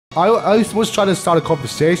I was trying to start a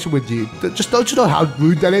conversation with you. Just don't you know how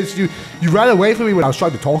rude that is? You ran away from me when I was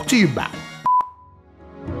trying to talk to you, man.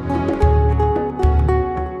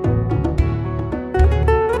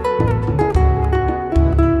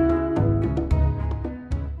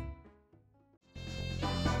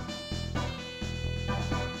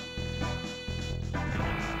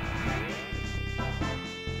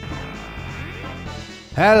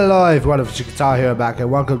 Hello everyone, ImAFutureGuitarHero back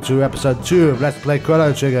and welcome to episode 2 of Let's Play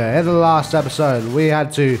Chrono Trigger. In the last episode we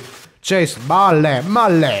had to chase Marle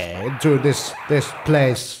into this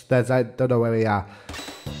place that I don't know where we are.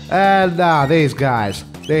 And now these guys,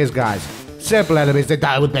 simple enemies, they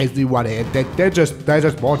die with basically one hit. They're just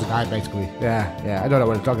born to die basically. Yeah, I don't know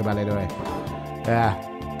what I'm talking about anyway. Yeah.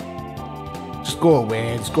 Just go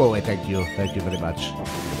away, thank you very much.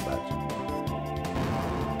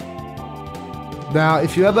 Now,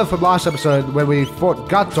 if you remember from last episode when we fought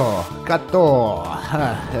Gato,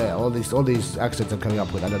 all these accents I'm coming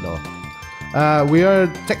up with, I don't know. We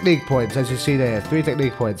earned technique points, as you see there, 3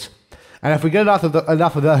 technique points. And if we get enough of those,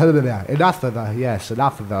 if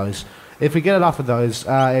we get enough of those,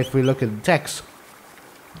 if we look in text,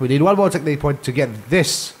 we need 1 more technique point to get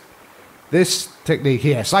this technique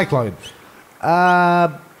here, Cyclone.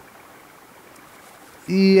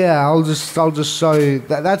 Yeah, I'll just show you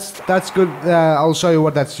that's good. I'll show you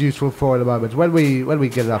what that's useful for in a moment when we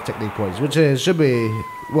get enough technique points, which should be,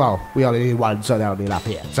 well, we only need 1, so that'll be enough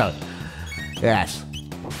here. So yes,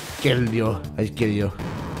 kill you.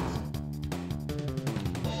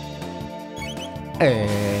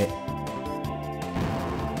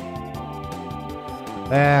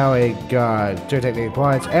 There we go. 2 technique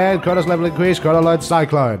points and Chrono's level increase. Chrono learned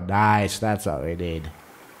Cyclone. Nice, that's all we need.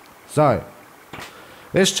 So.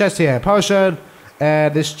 This chest here, potion,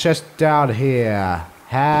 and this chest down here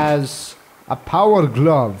has a power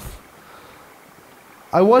glove.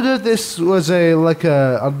 I wonder if this was a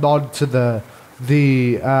nod to the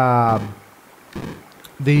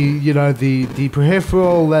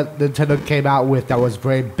peripheral that Nintendo came out with that was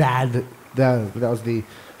very bad. That was the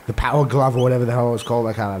power glove or whatever the hell it was called.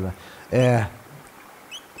 I can't remember. Yeah,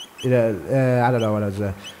 I don't know what it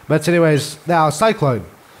was. But anyways, now Cyclone.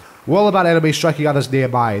 All about enemies striking others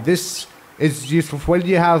nearby. This is useful for when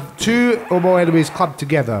you have 2 or more enemies clumped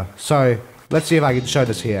together. So, let's see if I can show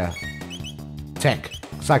this here. Tech.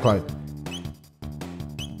 Cyclone.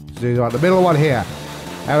 So, the middle one here.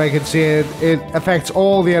 And we can see it affects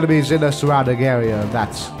all the enemies in the surrounding area of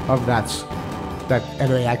that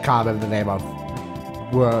enemy I can't remember the name of.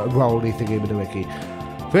 Rolly thingy with the wiki.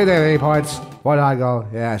 3 enemy points. 1 I go.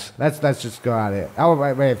 Yes. Let's just go out here. Oh,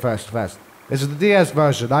 wait, first. This is the DS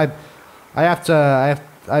version. My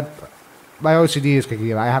OCD is kicking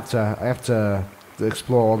in. I have to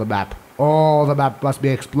explore all the map. All the map must be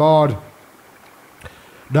explored.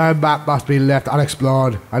 No map must be left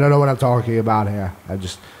unexplored. I don't know what I'm talking about here.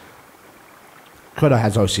 Chrono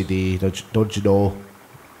has OCD, don't you know?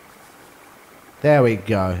 There we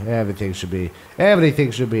go. Everything should be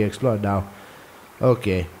explored now.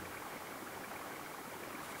 Okay.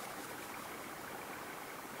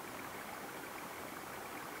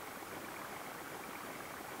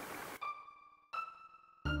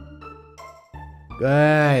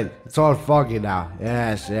 Good. It's all foggy now.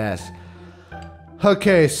 Yes.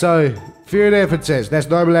 Okay, so few differences. There's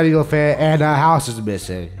no millennial fair and our house is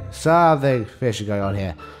missing. Something fishy going on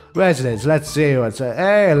here. Residents, let's see what's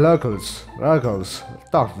hey, locals.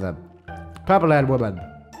 Talk to them. Purple haired woman.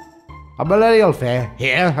 A millennial fair?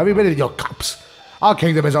 Here? Have you been in your cups? Our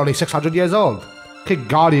kingdom is only 600 years old. King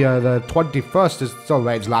Guardia the 21st is still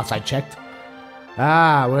reigns last I checked.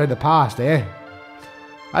 Ah, we're in the past, eh?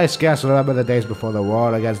 I scarce remember the days before the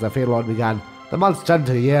war against the Field Lord began. The months turned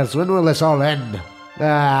to years. When will this all end?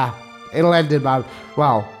 It'll end in my...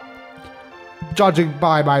 well... judging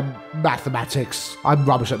by my mathematics... I'm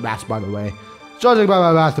rubbish at maths, by the way. Judging by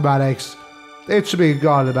my mathematics... it should be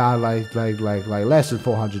gone about, like less than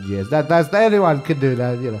 400 years. That's... anyone can do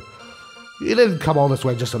that, you know. You didn't come all this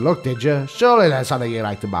way just to look, did you? Surely there's something you'd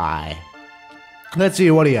like to buy. Let's see,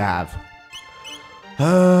 what do you have?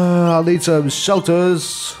 I'll need some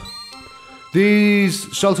shelters. These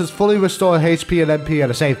shelters fully restore HP and MP at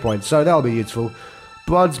a save point, so that'll be useful.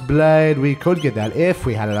 Bronze blade, we could get that if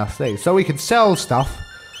we had enough things. So we can sell stuff.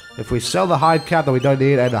 If we sell the hide cap that we don't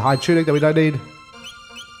need and the hide tunic that we don't need.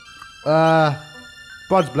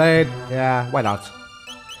 Bronze blade, yeah, why not?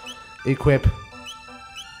 Equip.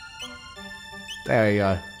 There you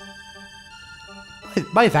go.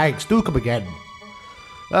 My thanks, do come again.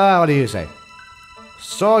 What do you say?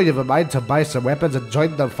 So you've a mind to buy some weapons and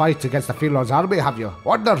join the fight against the Field Lord's army, have you?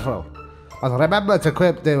 Wonderful. But remember to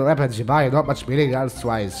equip the weapons you buy, not much meaning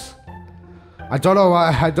elsewise. I don't know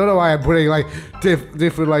why I'm putting like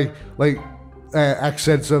different like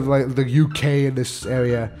accents of like the UK in this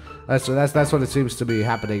area. That's what it seems to be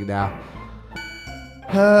happening now.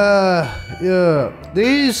 Yeah.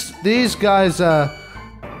 These guys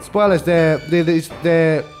spoilers, they're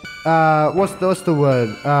what's the word?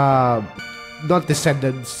 Not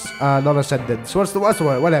descendants, not ascendants. What's the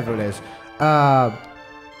word? Whatever it is.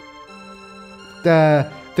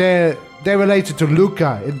 They're related to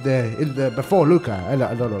Luca in the before Luca. I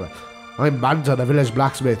don't know. I'm Manta, the village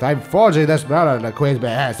blacksmith. I'm forging this mirror in the Queen's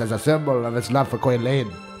behest as a symbol of its love for Queen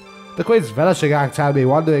Lane. The Queen's vanishing act had me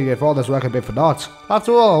wondering if all this work had been for naught.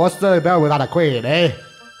 After all, what's the bell without a queen, eh?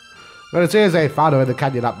 Well, it seems they found her in the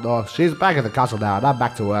canyon up north. She's back at the castle now, and I'm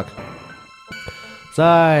back to work. So,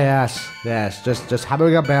 yes, just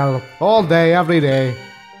hammering a bell all day, every day.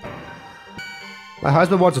 My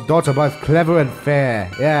husband wants a daughter both clever and fair.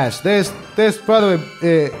 Yes, this brother,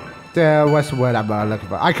 what's the word I'm looking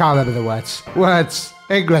for? I can't remember the words.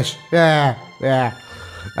 English, yeah.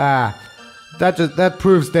 That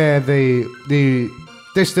proves they're the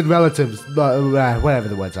distant relatives, whatever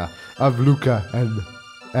the words are, of Luca and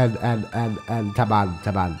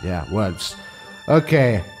Taban, yeah, words.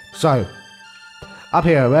 Okay, so up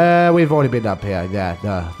here, we've already been up here, yeah,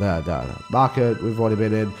 the market, we've already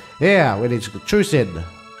been in. Yeah, we need to choose in.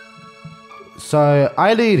 So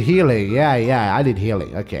I need healing, yeah, I need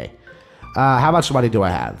healing. Okay, how much money do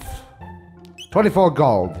I have? 24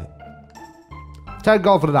 gold. 10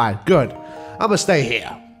 gold for the night. Good. I'm gonna stay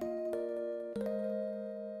here.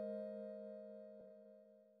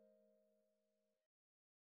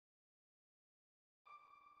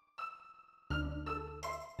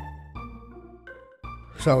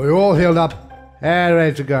 So we're all healed up and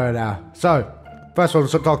ready to go now. So, first one,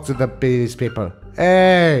 let's talk to these people.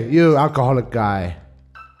 Hey, you alcoholic guy.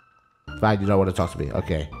 Fine, you don't want to talk to me.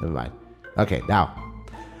 Okay, never mind. Okay, now.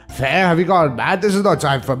 Fair, have you gone mad? This is no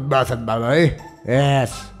time for mirth and memory.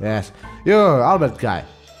 Yes. You, almond guy.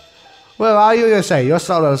 Well, are you say? You're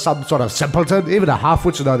some sort of simpleton? Even a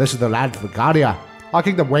half-wit should know this is the land of Guardia. Our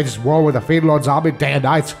kingdom wages war with the Fiend Lord's army day and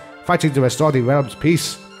night, fighting to restore the realm's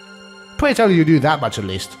peace. Pray tell you knew that much at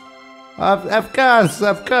least. Of course.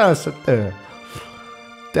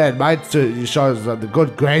 Then might shows the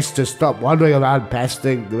good grace to stop wandering around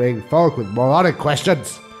pestering folk with moronic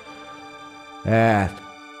questions. Yeah.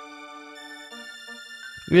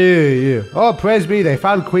 Oh, praise be, they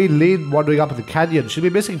found Queen Lean wandering up in the canyon. She'd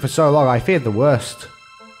been missing for so long, I feared the worst.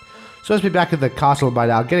 Supposed to be back in the castle by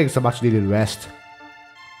now, getting some much needed rest.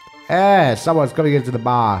 Someone's coming into the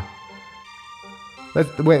bar.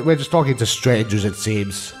 We're just talking to strangers, it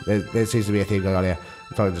seems. There seems to be a thing going on here.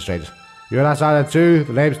 We're talking to strangers. You're an outsider too?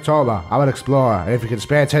 The name's Toma. I'm an explorer. And if you can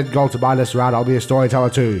spare 10 gold to buy this round, I'll be a storyteller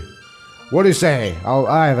too. What do you say?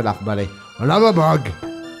 I have enough money. Another mug!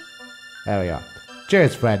 There we go.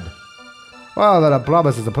 Cheers, friend. Well, then a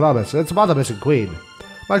promise is a promise. It's about the missing queen.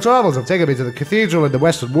 My travels have taken me to the cathedral in the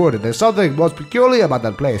Western Wood, and there's something most peculiar about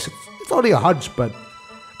that place. It's only a hunch, but...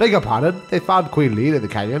 Beg your pardon, they found Queen Lean in the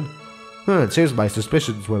canyon. It seems my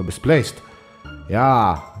suspicions were misplaced.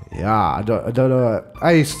 Yeah, I don't know.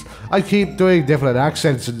 I keep doing different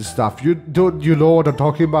accents and stuff. You know what I'm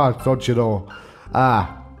talking about, don't you know?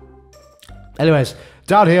 Anyways,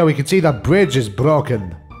 down here we can see the bridge is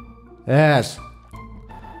broken. Yes.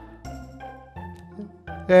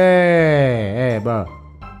 Hey, bro.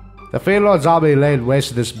 The Fiend Lord's army laid waste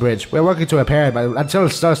to this bridge. We're working to repair it, but until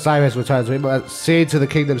Sir Cyrus returns, we must see to the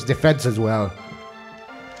kingdom's defense as well.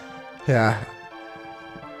 Yeah.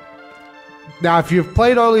 Now, if you've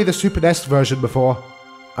played only the Super NES version before,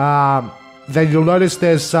 then you'll notice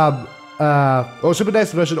there's some, or Super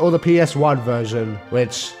NES version or the PS1 version,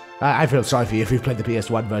 which I feel sorry for you if you've played the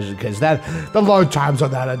PS1 version, because the load times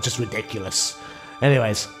on that are just ridiculous.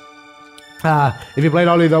 Anyways. If you played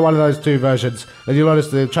only one of those two versions, then you'll notice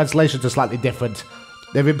the translations are slightly different.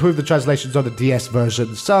 They've improved the translations on the DS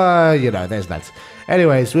version, so, you know, there's that.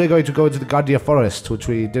 Anyways, we're going to go into the Guardia Forest, which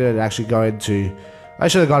we didn't actually go into. I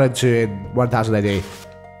should have gone into in 1000 AD.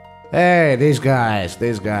 Hey, these guys.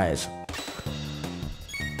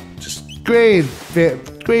 Just green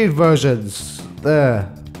versions.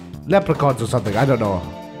 Leprechauns or something, I don't know.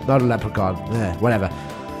 Not a leprechaun, whatever.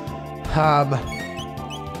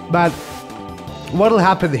 But what'll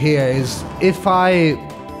happen here is if I,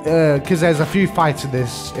 because there's a few fights in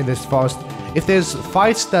this forest. If there's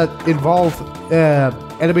fights that involve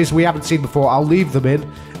enemies we haven't seen before, I'll leave them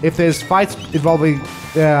in. If there's fights involving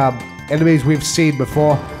enemies we've seen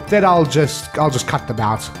before, then I'll just cut them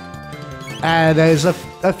out. And there's a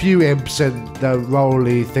few imps and the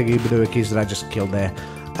rolly thingy manuikis that I just killed there.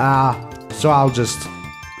 So I'll just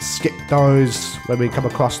skip those when we come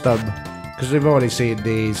across them, because we've already seen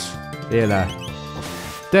these, you know.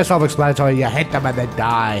 They're self-explanatory, you hit them and they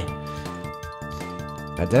die.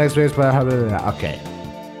 And the experience, okay.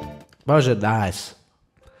 Motion, nice.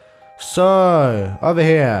 So, over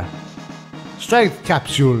here. Strength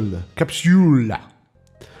capsule. Capsule.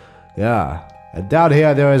 Yeah. And down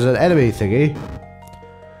here there is an enemy thingy.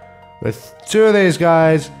 With 2 of these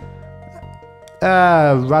guys.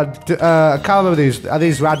 I can't remember these. Are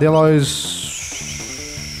these Radillos?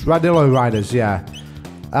 Radillo riders, yeah.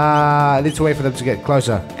 I need to wait for them to get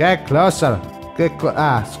closer. Get closer.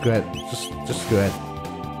 Screw it. Just screw it.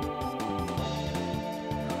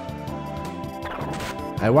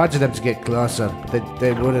 I wanted them to get closer, but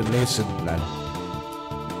they wouldn't listen, man.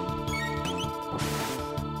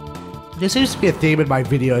 There seems to be a theme in my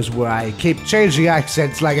videos where I keep changing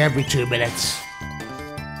accents like every 2 minutes.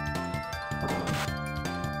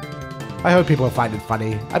 I hope people find it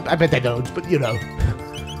funny. I bet they don't, but you know.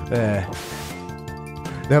 They're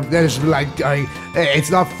just like going,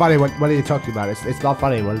 it's not funny, what are you talking about? It's not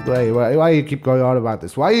funny, why do you keep going on about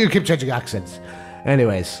this? Why do you keep changing accents?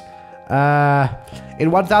 Anyways.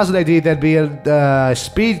 In 1000 AD, there'd be a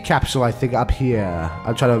speed capsule, I think, up here.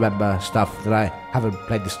 I'm trying to remember stuff that I haven't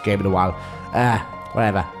played this game in a while.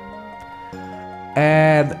 Whatever.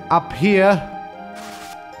 And up here...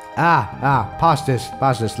 past this.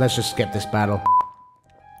 Let's just skip this battle.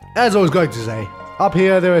 As I was going to say, up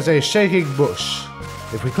here there is a shaking bush.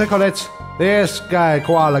 If we click on it, this guy,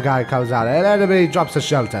 koala guy, comes out. An enemy drops a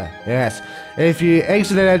shelter. Yes. If you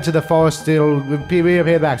exit and enter the forest, it'll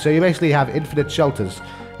reappear back. So you basically have infinite shelters.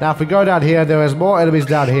 Now, if we go down here, there is more enemies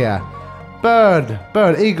down here. Bird,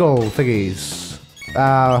 eagle thingies.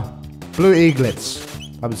 Blue eaglets.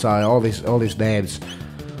 I'm sorry, all these names.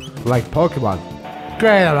 Like Pokemon.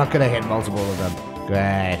 Great, I'm not gonna hit multiple of them.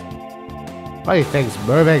 Great. What do you think's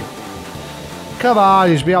moving? Come on,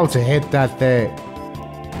 you should be able to hit that thing.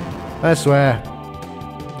 I swear.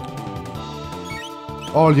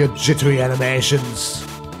 All your jittery animations.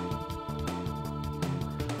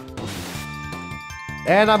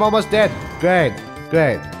 And I'm almost dead. Great.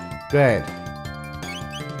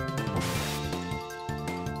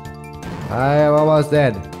 I am almost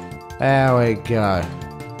dead. There we go.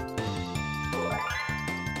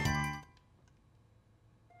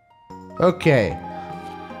 Okay.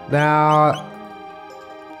 Now,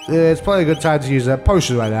 it's probably a good time to use a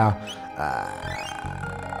potion right now.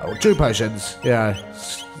 2 potions. Yeah,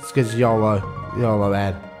 it's because YOLO,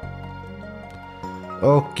 man.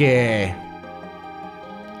 Okay.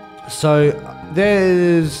 So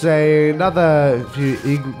there's another few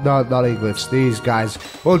not eaglets. These guys.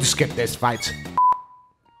 We'll just skip this fight.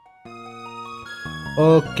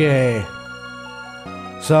 Okay.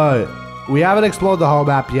 So we haven't explored the whole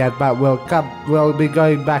map yet, but we'll be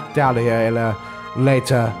going back down here in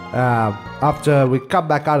later after we come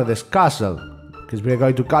back out of this castle, because we're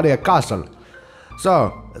going to Guardian Castle.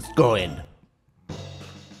 So let's go in.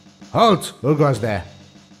 Halt! Who goes there?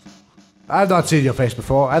 I've not seen your face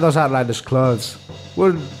before, and those outlandish clothes.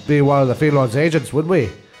 Wouldn't be one of the Field Lord's agents, would we?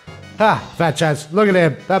 Ha! Fat chance. Look at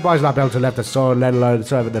him. That boy's not built to lift a sword, let alone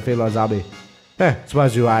serve in the Field Lord's army.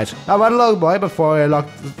 Suppose you're right. Now run along, boy, before you're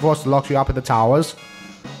forced to lock you up in the towers.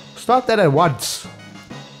 Stop that at once.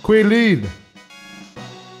 Queen.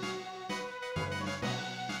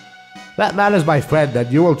 That man is my friend,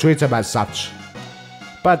 and you will treat him as such.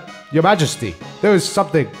 But, your majesty, there is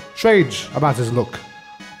something strange about his look.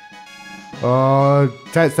 Oh,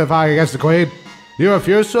 testifying against the queen. You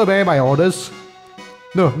refuse to obey my orders?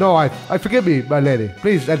 No, I forgive me, my lady.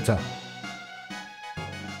 Please enter.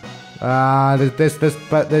 This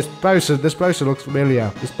person looks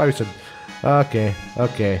familiar. This person. Okay.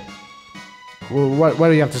 What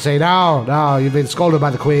do you have to say now? Now, you've been scolded by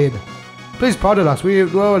the queen. Please pardon us. We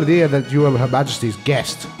have no idea that you are Her Majesty's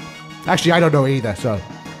guest. Actually, I don't know either, so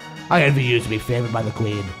I envy you to be favored by the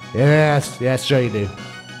queen. Yes, sure you do.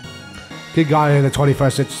 King Guy in the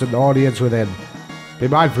 21st century audience within. Be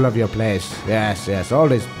mindful of your place. Yes, all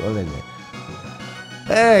this.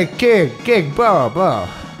 Hey, King, bro.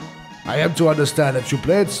 I am to understand that you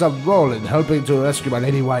played some role in helping to rescue my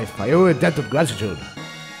lady wife. I owe a debt of gratitude.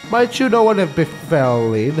 Might you know what have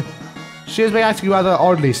befallen? She has been acting rather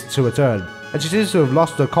oddly to return, and she seems to have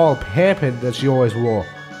lost the coral hairpin that she always wore.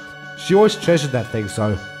 She always treasured that thing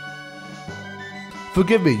so.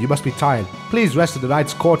 Forgive me, you must be tired. Please rest in the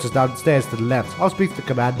knight's quarters downstairs to the left. I'll speak to the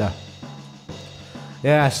commander.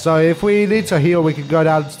 Yeah, so if we need to heal, we can go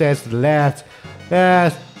downstairs to the left.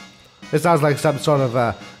 Yeah, it sounds like some sort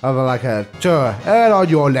of of like a tour. And on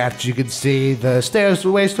your left, you can see the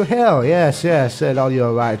stairways to hell. Yes, yes. And on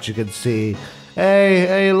your right, you can see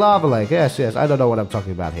a lava lake. Yes, yes. I don't know what I'm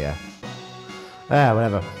talking about here.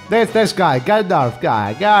 Whatever. This guy, Gandalf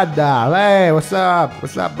guy, Gandalf. Hey, what's up?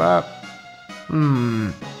 What's up, bro?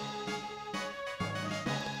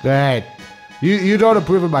 Great. You don't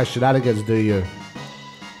approve of my shenanigans, do you?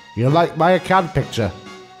 You like my account picture?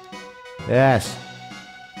 Yes.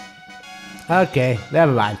 Okay,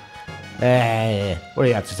 never mind. Hey, what do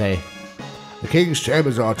you have to say? The king's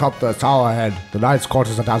chambers are atop the tower and the knight's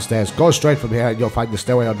quarters are downstairs. Go straight from here and you'll find the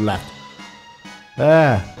stairway on the left.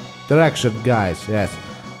 Direction, guys, yes.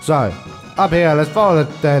 So, up here, let's follow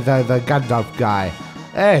the Gandalf guy.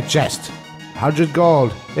 Hey, chest. 100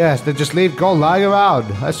 gold. Yes, they just leave gold lying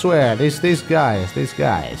around. I swear, these guys.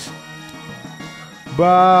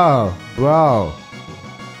 Bro.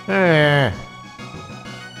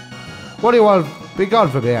 What do you want? Be gone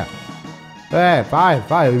from here. Hey, fine.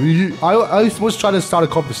 I was trying to start a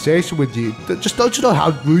conversation with you. Just don't you know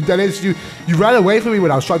how rude that is? You ran away from me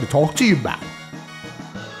when I was trying to talk to you, man.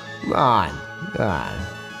 Come on.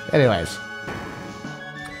 Anyways.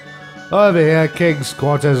 Over here, King's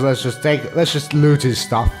quarters. Let's just loot his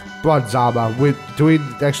stuff. Bronze armor. Do we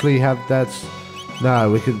actually have that?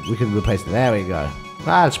 No, we can replace it. There we go.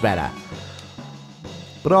 That's better.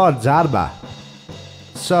 Bronze armor.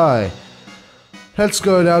 So, let's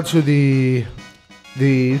go down to the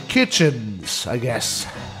kitchens, I guess.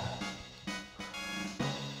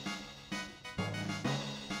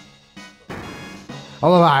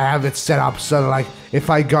 Although I have it set up so like if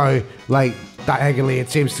I go like diagonally, it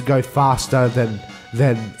seems to go faster than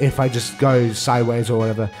if I just go sideways or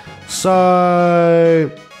whatever. So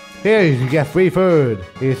here you get free food.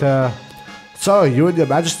 So you and your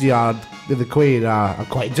Majesty and the Queen are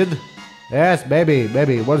acquainted? Yes, maybe.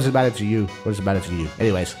 What does it matter to you?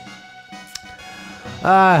 Anyways.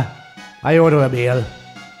 I order a meal.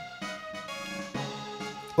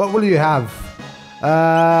 What will you have?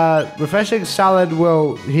 Refreshing salad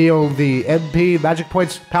will heal the MP, magic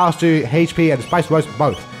points, powers to HP, and spice roast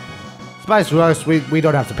both. Spice roast, we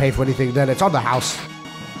don't have to pay for anything then, it's on the house.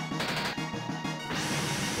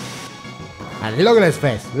 And look at his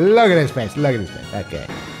face, okay.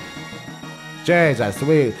 Jesus,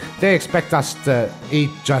 they expect us to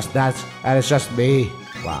eat just that, and it's just me.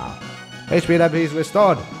 Wow. HP and MP is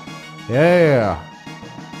restored. Yeah.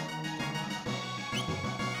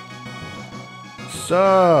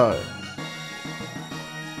 So,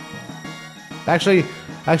 actually,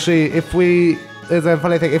 there's a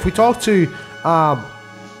funny thing. If we talk to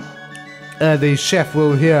the chef,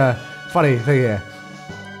 we'll hear funny thing here.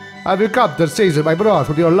 Have you come to season my broth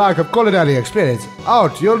with your lack of culinary experience?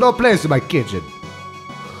 Out, you're no place in my kitchen.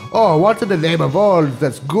 Oh, what in the name of all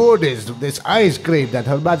that's good is this ice cream that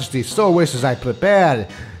Her Majesty so wishes I prepared?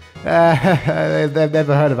 They've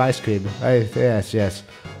never heard of ice cream. Yes.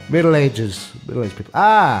 Middle Aged people.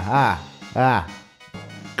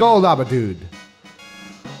 Gold armor dude.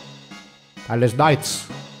 And there's knights.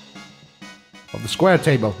 Of the square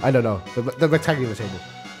table. I don't know. The rectangular table.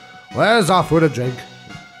 Where's our food and drink?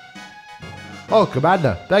 Oh,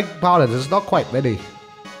 Commander. Beg pardon, there's not quite many.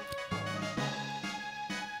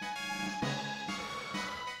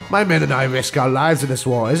 My men and I risk our lives in this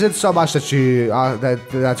war. Is it so much that you ask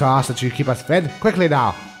that you keep us fed? Quickly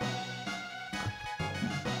now.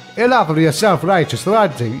 Enough of your self-righteous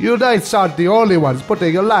ranting. You knights aren't the only ones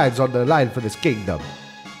putting your lives on the line for this kingdom.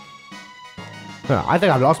 I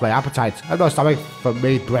think I've lost my appetite. I've no stomach for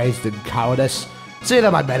meat raised in cowardice. See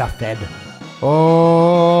that my men are fed.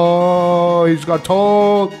 Oh, he's got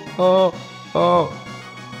told. Oh.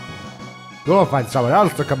 Go find someone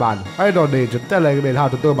else to command. I don't need you telling me how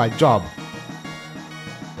to do my job.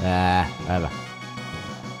 Whatever.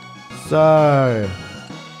 So,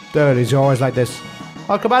 dude, he's always like this.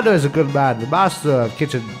 Our commander is a good man. The master of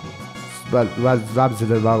kitchen runs in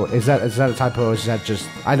the wrong. Is that a typo or is that just...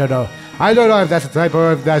 I don't know. I don't know if that's a typo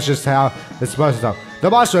or if that's just how it's supposed to go. The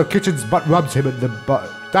master of kitchen's butt rubs him in the butt.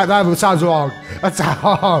 That sounds wrong. That's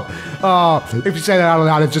if you say that out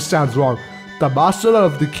loud, it just sounds wrong. The master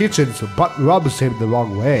of the kitchen's butt rubs him the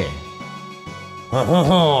wrong way.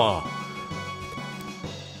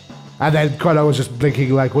 And then Chrono was just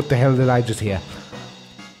blinking like, what the hell did I just hear?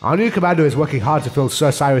 Our new commander is working hard to fill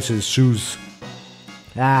Sir Cyrus's shoes.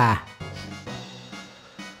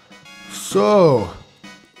 So,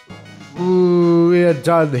 we're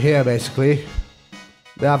done here basically.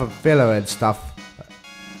 We have a filler and stuff.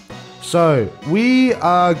 So, we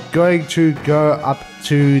are going to go up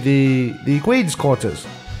to the Queen's quarters.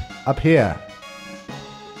 Up here.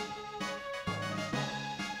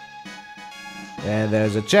 And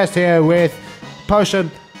there's a chest here with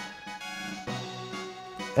potion.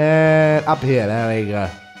 And up here, there we go.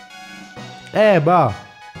 Hey, Bo.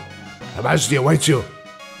 Her Majesty awaits you.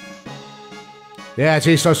 Yeah,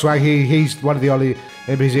 he's so swag. He's one of the only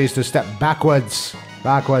NPCs to step backwards.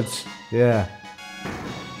 Backwards. Yeah.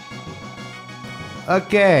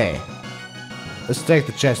 Okay. Let's take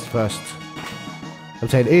the chest first.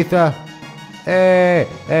 Obtain ether. Hey,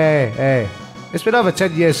 hey, hey. It's been over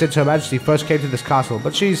 10 years since Her Majesty first came to this castle,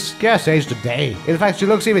 but she's scarce aged a day. In fact, she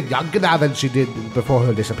looks even younger now than she did before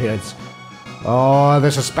her disappearance. Oh,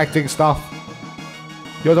 the suspecting stuff.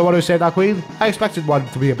 You're the one who saved our queen? I expected one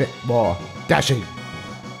to be a bit more dashing.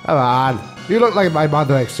 Come on. You look like my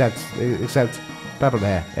mother, except purple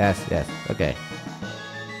hair. Yes, yes. Okay.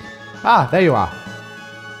 Ah, there you are.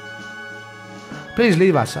 Please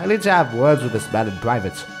leave us. I need to have words with this man in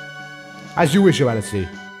private. As you wish, Your Majesty.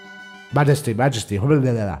 Majesty.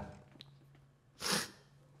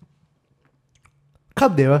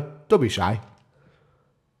 Come nearer. Don't be shy.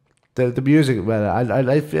 The music, well,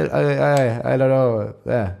 I feel, I don't know.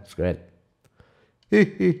 Yeah, it's great.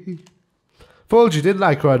 Fooled you, didn't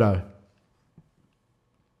I, Chrono?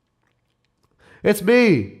 It's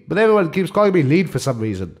me, but everyone keeps calling me Lead for some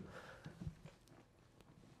reason.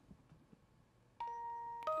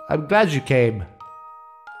 I'm glad you came.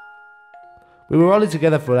 We were only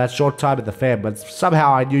together for that short time at the fair, but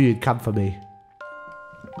somehow I knew you'd come for me.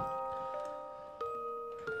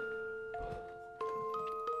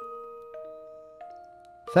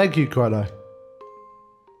 Thank you, Chrono.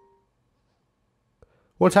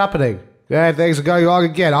 What's happening? Yeah, things are going wrong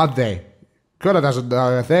again, aren't they? Chrono doesn't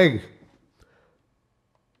know a thing.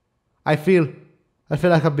 I feel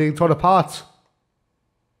like I'm being torn apart.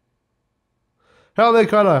 Help me,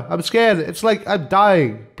 Chrono. I'm scared. It's like I'm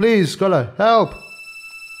dying. Please, Chrono, help.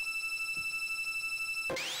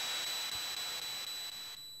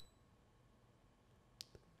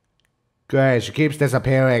 Great, she keeps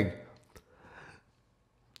disappearing.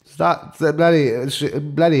 Stop the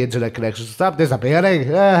bloody internet connection. Stop disappearing.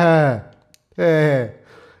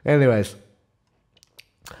 Anyways.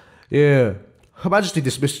 Yeah. Her Majesty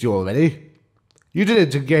dismissed you already. You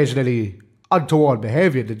didn't engage in any untoward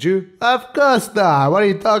behavior, did you? Of course not. What are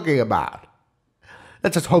you talking about?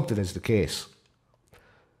 Let's just hope that is the case.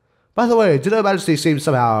 By the way, did Her Majesty seem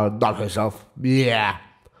somehow not herself? Yeah.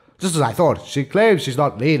 Just as I thought. She claims she's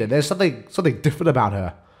not lean, and there's something different about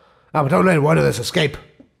her. But don't let one of this escape.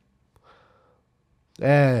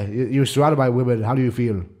 You're surrounded by women. How do you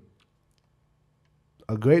feel?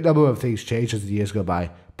 A great number of things change as the years go by,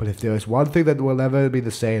 but if there is one thing that will never be the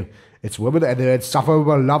same, it's women and their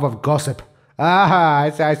insufferable love of gossip. Ah,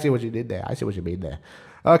 I see what you did there. I see what you mean there.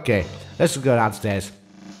 Okay, let's go downstairs.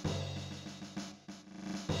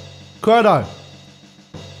 Chrono!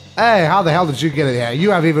 Hey, how the hell did you get in here? You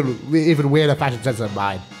have even weirder fashion sense than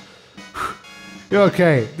mine. You're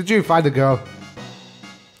okay. Did you find the girl?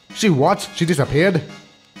 She what? She disappeared?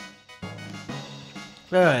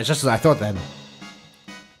 It's just as I thought then.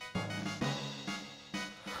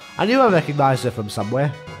 I knew I recognized her from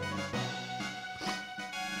somewhere.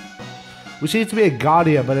 We seem to be a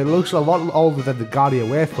guardian, but it looks a lot older than the guardian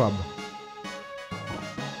we're from.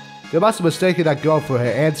 They must have mistaken that girl for her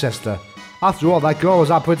ancestor. After all, that girl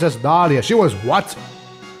was our Princess Nadia. She was what?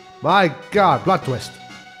 My god, plot twist.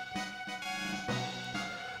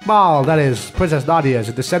 Marle, that is, Princess Nadia is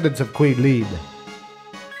a descendant of Queen Lean.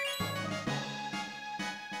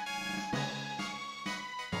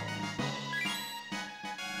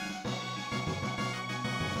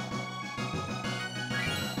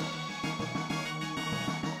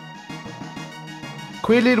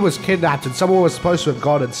 Queen Lean was kidnapped and someone was supposed to have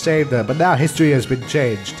gone and saved her, but now history has been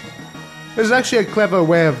changed. There's actually a clever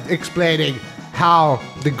way of explaining how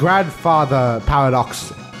the grandfather paradox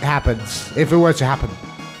happens, if it were to happen.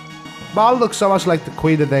 Marle looks so much like the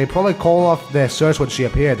queen that they probably call off their search when she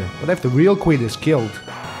appeared, but if the real queen is killed,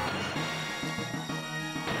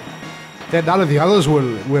 then none of the others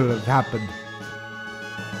will have happened.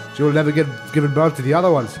 She will never get given birth to the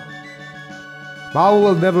other ones. Marle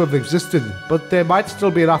will never have existed, but there might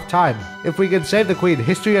still be enough time. If we can save the queen,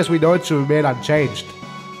 history as we know it should remain unchanged.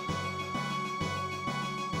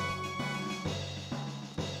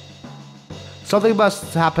 Something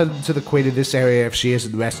must happen to the queen in this area if she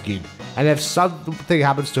isn't rescued. And if something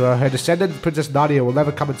happens to her, her descendant Princess Nadia will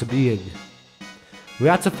never come into being. We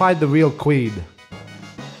have to find the real queen.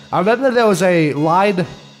 I remember there was a line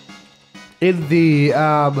in the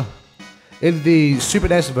Super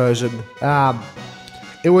NES version.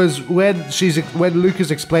 It was when Luke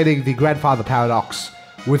is explaining the grandfather paradox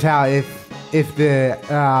with how if the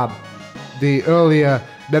earlier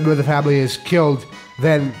member of the family is killed,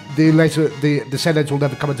 then the descendants will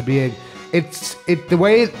never come into being. The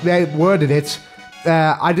way they worded it,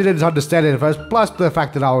 I didn't understand it at first, plus the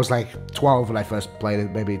fact that I was like 12 when I first played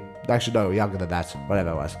it, maybe, actually no, younger than that,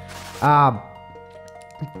 whatever it was.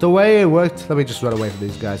 The way it worked, let me just run away from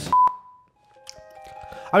these guys.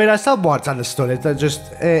 I mean, I somewhat understood it,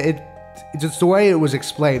 just the way it was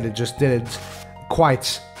explained, it just didn't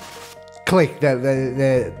quite click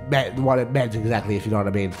what it meant exactly, if you know what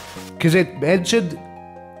I mean. Because it mentioned,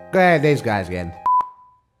 these guys again.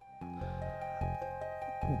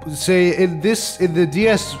 See, in the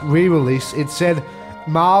DS re-release, it said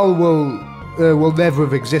Marle will never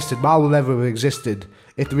have existed. Marle will never have existed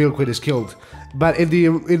if the real queen is killed. But in the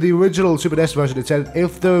original Super NES version, it said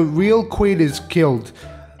if the real queen is killed,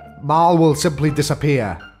 Marle will simply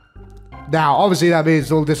disappear. Now, obviously, that means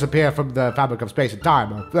it'll disappear from the fabric of space and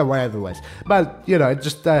time, or whatever it was. But you know,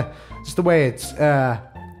 just the way it's,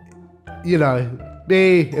 you know,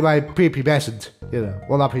 me in my prepubescent, you know,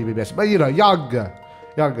 well, not prepubescent, but you know, younger,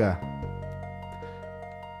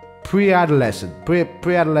 pre-adolescent,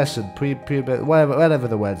 pre-adolescent, whatever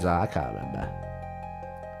the words are, I can't remember.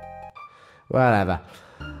 Whatever.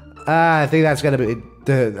 I think that's gonna be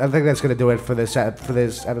I think that's gonna do it for this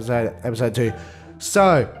episode 2.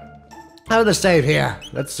 So, I'm gonna save here.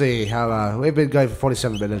 Let's see how we've been going for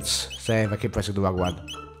 47 minutes. Save. I keep pressing the wrong one.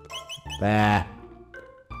 There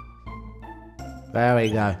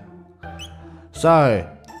we go. So,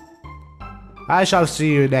 I shall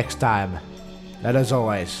see you next time. And as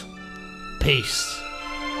always, peace.